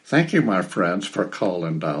Thank you, my friends, for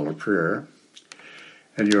calling Dollar Prayer.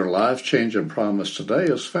 And your life-changing promise today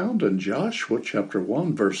is found in Joshua chapter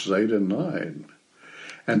 1, verses 8 and 9.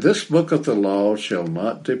 And this book of the law shall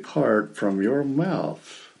not depart from your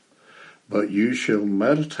mouth, but you shall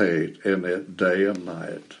meditate in it day and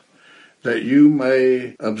night, that you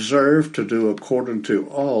may observe to do according to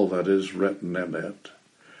all that is written in it.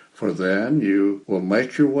 For then you will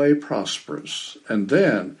make your way prosperous, and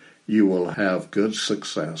then you will have good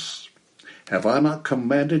success. Have I not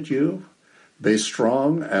commanded you? Be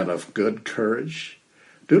strong and of good courage.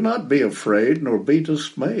 Do not be afraid nor be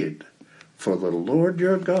dismayed, for the Lord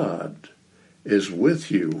your God is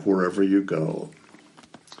with you wherever you go.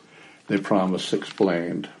 The promise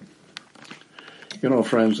explained. You know,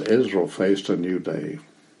 friends, Israel faced a new day.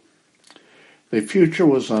 The future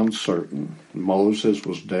was uncertain. Moses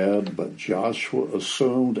was dead, but Joshua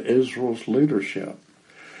assumed Israel's leadership.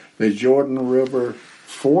 The Jordan River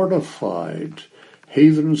fortified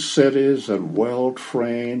heathen cities and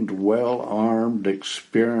well-trained, well-armed,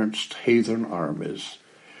 experienced heathen armies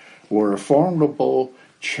were a formidable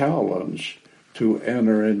challenge to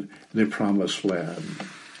enter in the Promised Land.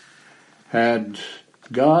 Had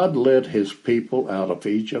God led his people out of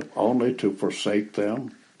Egypt only to forsake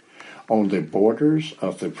them on the borders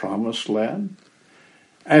of the Promised Land?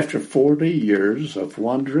 After 40 years of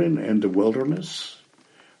wandering in the wilderness,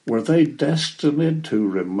 were they destined to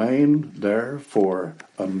remain there for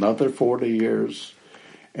another 40 years?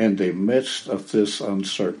 In the midst of this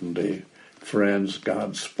uncertainty, friends,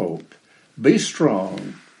 God spoke. Be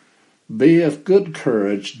strong. Be of good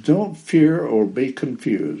courage. Don't fear or be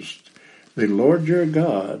confused. The Lord your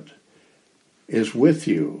God is with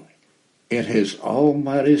you. In his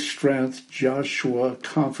almighty strength, Joshua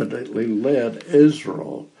confidently led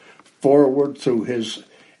Israel forward through his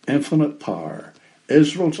infinite power.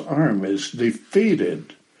 Israel's armies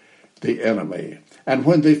defeated the enemy. And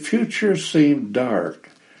when the future seemed dark,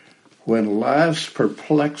 when life's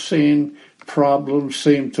perplexing problems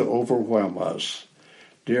seemed to overwhelm us,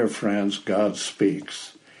 dear friends, God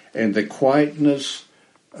speaks. In the quietness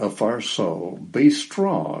of our soul, be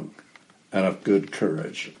strong and of good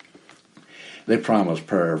courage. The promise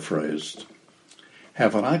paraphrased.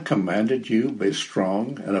 Haven't I commanded you, be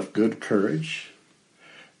strong and of good courage?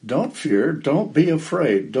 Don't fear, don't be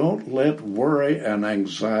afraid, don't let worry and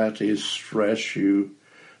anxiety stress you.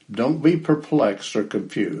 Don't be perplexed or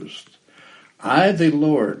confused. I, the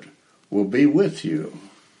Lord, will be with you,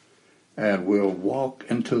 and we'll walk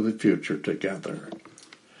into the future together.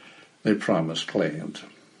 The promise claimed.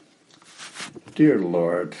 Dear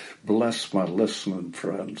Lord, bless my listening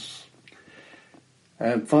friends.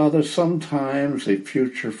 And Father, sometimes the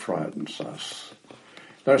future frightens us.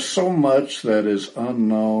 There's so much that is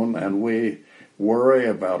unknown, and we worry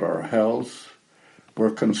about our health.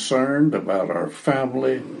 We're concerned about our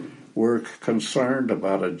family. We're concerned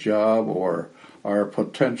about a job or our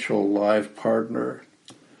potential life partner.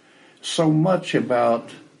 So much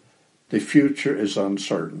about the future is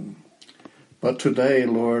uncertain. But today,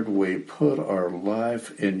 Lord, we put our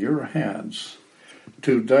life in your hands.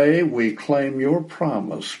 Today we claim your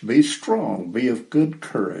promise. Be strong, be of good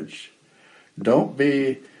courage. Don't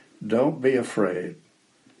be afraid.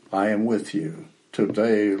 I am with you.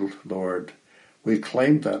 Today, Lord, we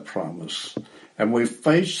claim that promise, and we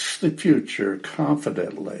face the future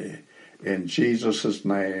confidently. In Jesus'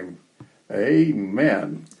 name,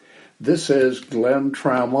 amen. This is Glenn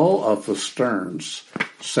Trammell of the Stearns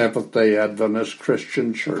Seventh-day Adventist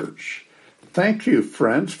Christian Church. Thank you,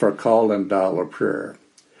 friends, for calling Dollar Prayer.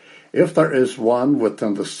 If there is one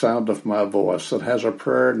within the sound of my voice that has a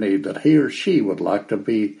prayer need that he or she would like to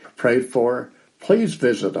be prayed for, please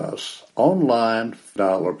visit us online,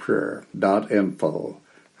 dollarprayer.info,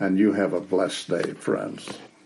 and you have a blessed day, friends.